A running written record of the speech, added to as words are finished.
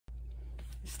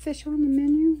Fish on the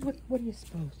menu? What do you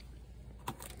suppose?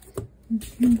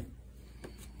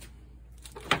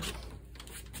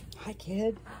 Hi,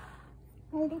 kid.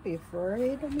 Oh, don't be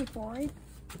afraid. Don't be afraid.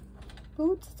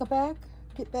 Boots, it's back.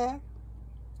 Get back.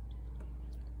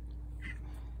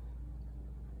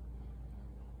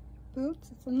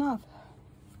 Boots, it's enough.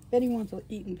 Betty wants to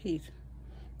eat in peace.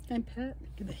 Can I pet?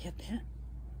 Give a head pet.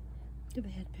 Give a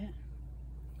head pet.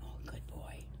 Oh, good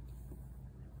boy.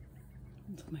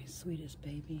 That's my sweetest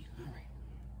baby. All right.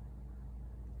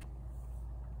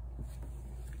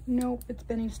 Nope, it's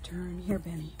Benny's turn. Here,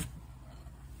 Benny.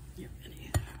 Here, Benny.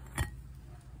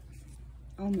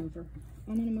 I'll move her.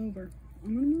 I'm gonna move her.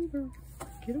 I'm gonna move her.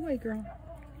 Get away, girl.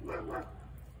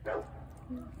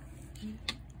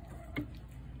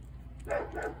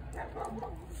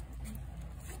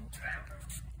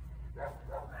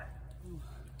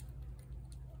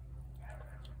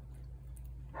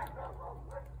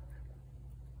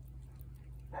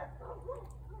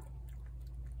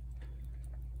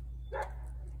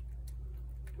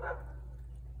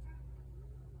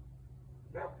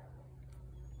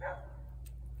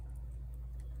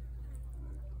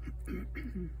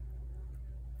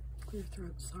 Clear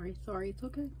throat. Sorry, it's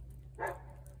okay.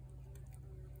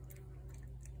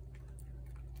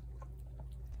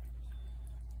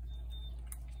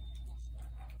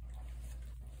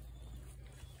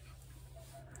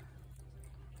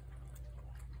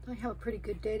 I have a pretty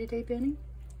good day today, Benny.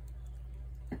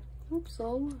 Hope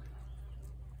so.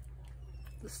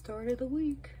 The start of the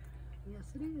week. Yes,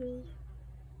 it is.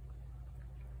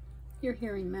 You're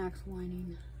hearing Max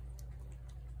whining.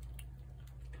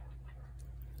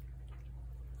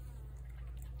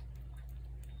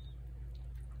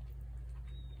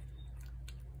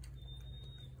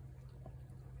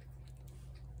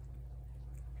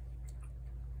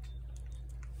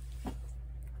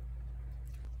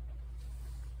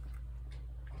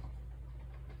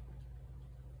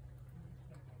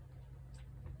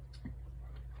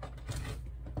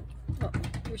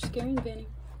 You're scaring Benny.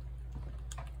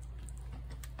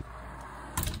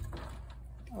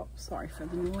 Oh, sorry for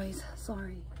the noise.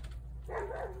 Sorry.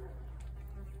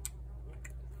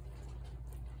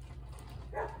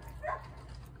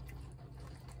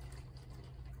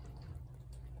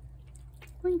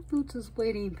 My Boots is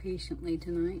waiting patiently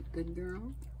tonight. Good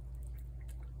girl.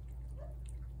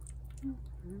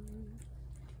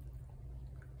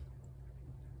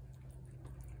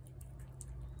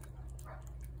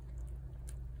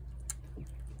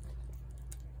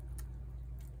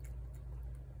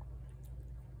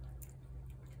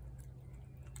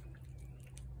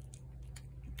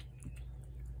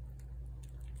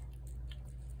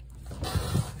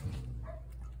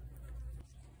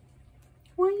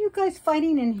 Why are you guys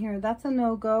fighting in here? That's a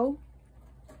no-go.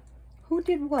 Who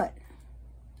did what?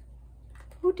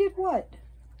 Who did what?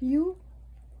 You?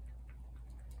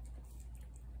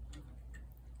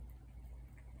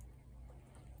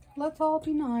 Let's all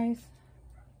be nice.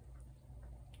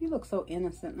 You look so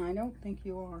innocent, and I don't think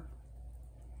you are.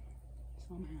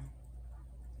 Somehow.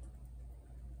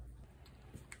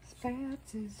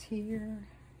 Spats is here.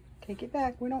 Okay, get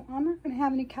back. I'm not gonna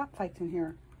have any cat fights in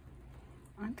here.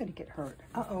 I'm gonna get hurt.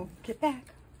 Uh-oh, get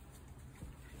back.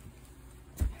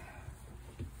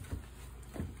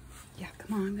 Yeah,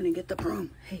 come on, I'm gonna get the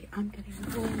broom. Hey, I'm getting the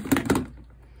broom.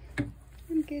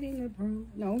 I'm getting the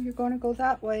broom. No, you're gonna go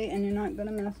that way and you're not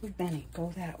gonna mess with Benny.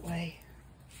 Go that way.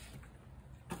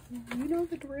 You know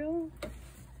the drill.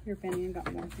 Here, Benny, I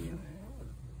got more for you.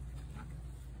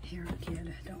 Here,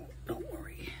 kid, don't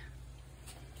worry.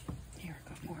 Here, I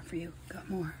got more for you. Got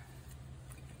more.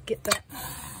 Get back.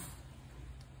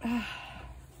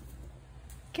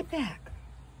 Get back.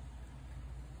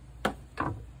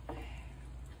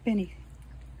 Benny.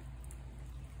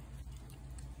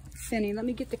 Benny, let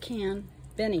me get the can.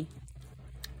 Benny.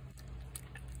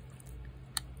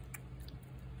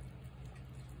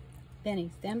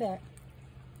 Benny, stand back.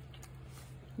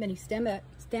 Benny, stand back.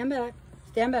 Stand back.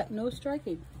 Stand back. No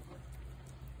striking.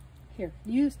 Here,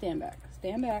 you stand back.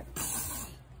 Stand back.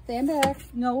 Stand back.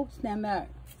 No, stand back.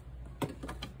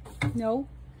 No.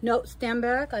 No, stand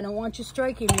back. I don't want you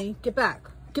striking me. Get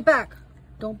back. Get back.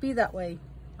 Don't be that way.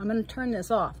 I'm going to turn this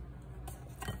off.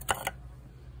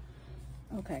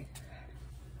 Okay.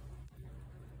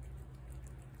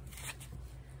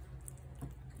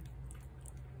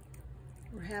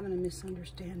 We're having a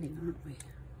misunderstanding, aren't we?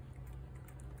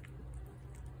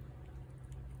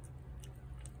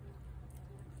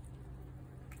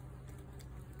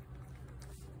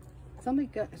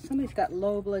 Somebody's got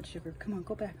low blood sugar. Come on,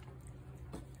 go back.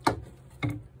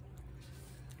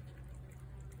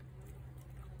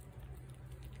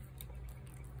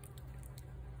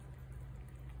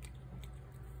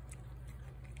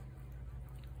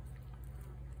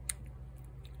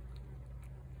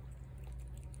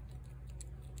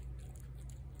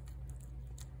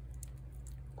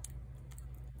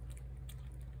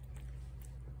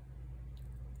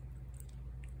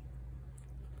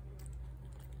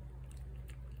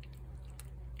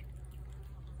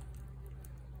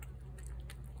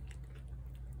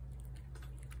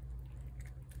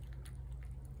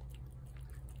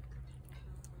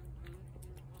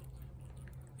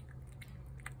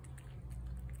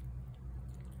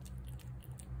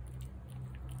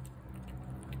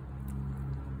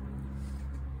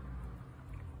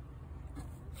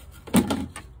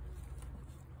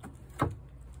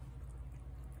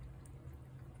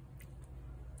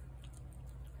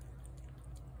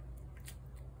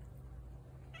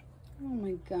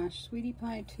 gosh, Sweetie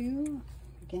Pie too.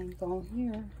 Gang's all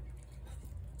here.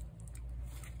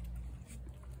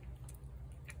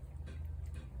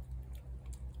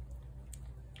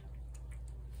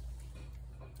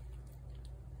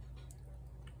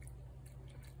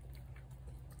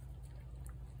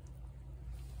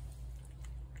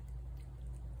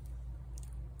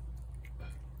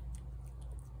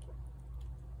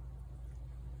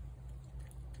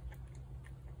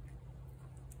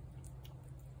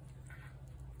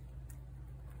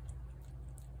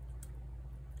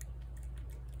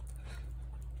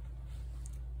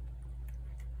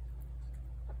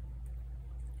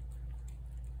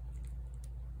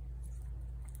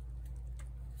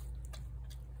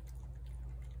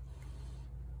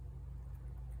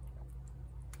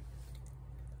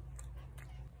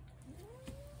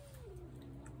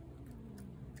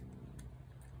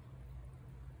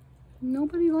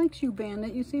 Nobody likes you,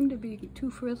 Bandit. You seem to be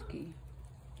too frisky.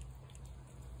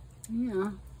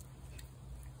 Yeah.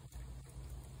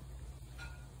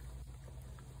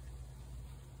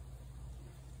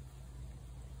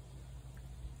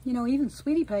 You know, even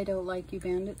Sweetie Pie don't like you,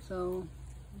 Bandit, so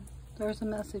there's a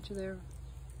message there.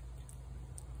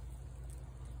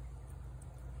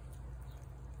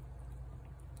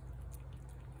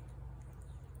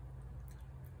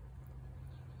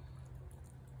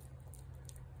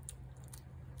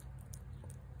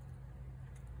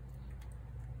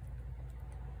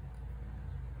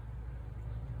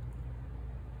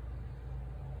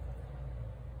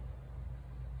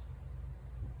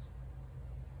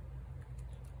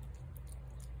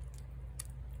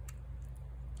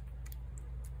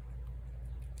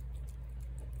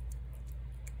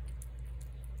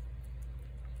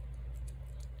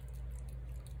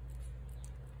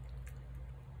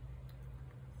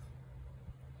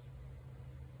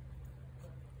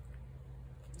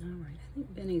 Alright, I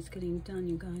think Benny's getting done,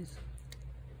 you guys.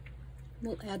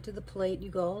 We'll add to the plate.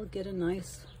 You all get a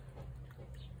nice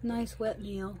wet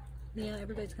meal. Yeah,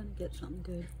 everybody's gonna get something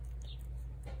good.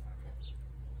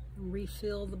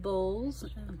 Refill the bowls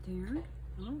out there.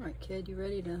 Alright, kid, you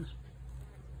ready to...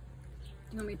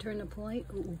 You want me to turn the plate?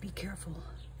 Ooh, be careful.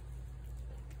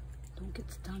 Don't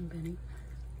get stung, Benny.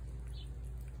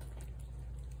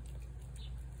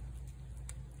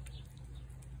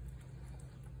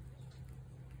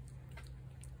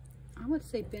 I would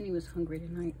say Benny was hungry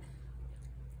tonight.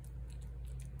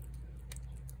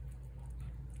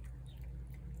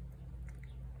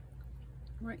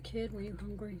 Right, kid, were you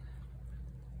hungry?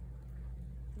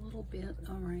 A little bit.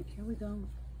 All right, here we go.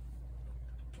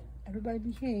 Everybody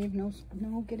behave. No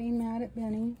getting mad at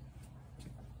Benny.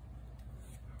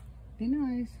 Be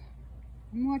nice.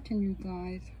 I'm watching you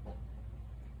guys.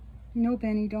 No,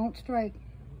 Benny, don't strike.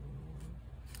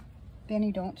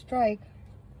 Benny, don't strike.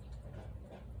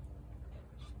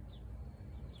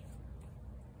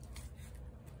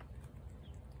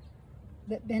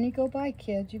 Let Benny go by,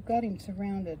 kids. You've got him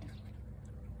surrounded.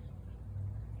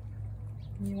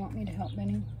 You want me to help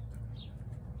Benny?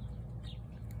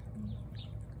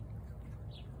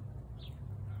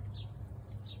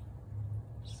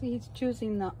 See, he's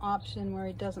choosing the option where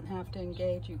he doesn't have to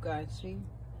engage you guys, see?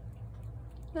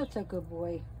 That's a good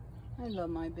boy. I love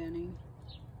my Benny.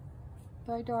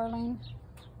 Bye, darling.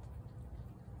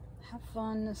 Have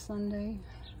fun this Sunday.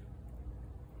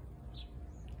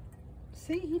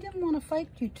 See, he didn't want to fight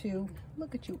you two.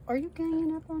 Look at you. Are you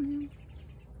ganging up on him?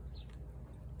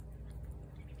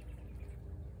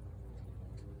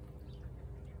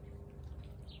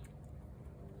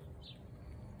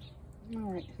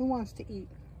 All right, who wants to eat?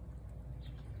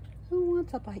 Who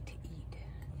wants a bite to eat?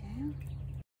 Yeah?